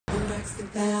Braxton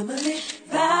family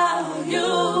values.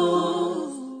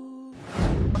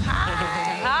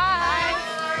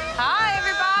 Hi,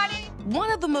 everybody.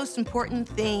 One of the most important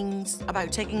things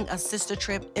about taking a sister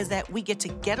trip is that we get to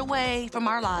get away from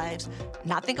our lives,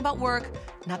 not think about work,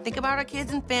 not think about our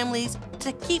kids and families,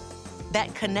 to keep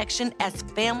that connection as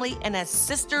family and as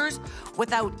sisters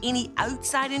without any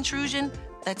outside intrusion.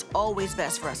 That's always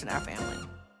best for us and our family.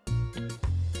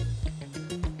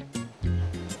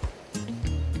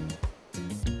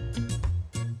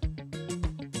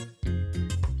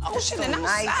 Ocean and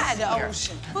outside the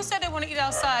ocean. Who said they want to eat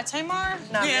outside? Tamar?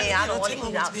 Not me. I don't want to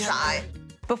eat outside.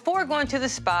 Before going to the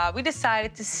spa, we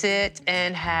decided to sit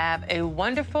and have a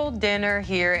wonderful dinner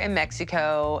here in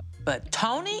Mexico. But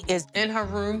Toni is in her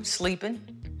room sleeping.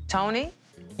 Toni,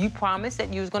 you promised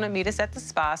that you was gonna meet us at the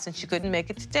spa since you couldn't make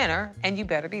it to dinner, and you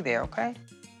better be there, okay?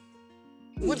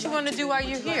 What you wanna do while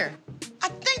you're here? I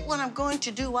think what I'm going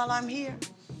to do while I'm here,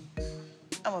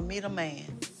 I'm gonna meet a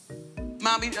man.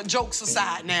 Mommy, jokes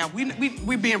aside now,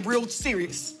 we being real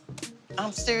serious.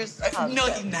 I'm serious. No,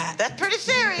 you're not. That's pretty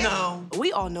serious. No.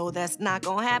 We all know that's not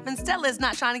gonna happen. Stella's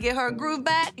not trying to get her groove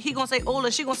back. He gonna say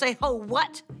Ola, she gonna say, oh,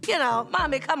 what? You know,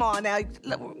 Mommy, come on now.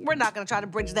 We're not gonna try to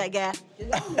bridge that gap.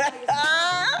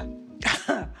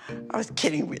 I was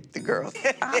kidding with the girls.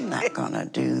 I'm not gonna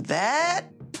do that.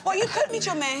 Well, you could meet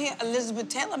your man here. Elizabeth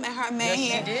Taylor met her man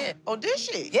here. She did. Oh, did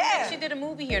she? Yeah. She did a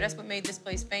movie here. That's what made this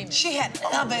place famous. She had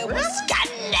love it. It was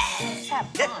scandalous. Have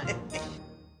fun.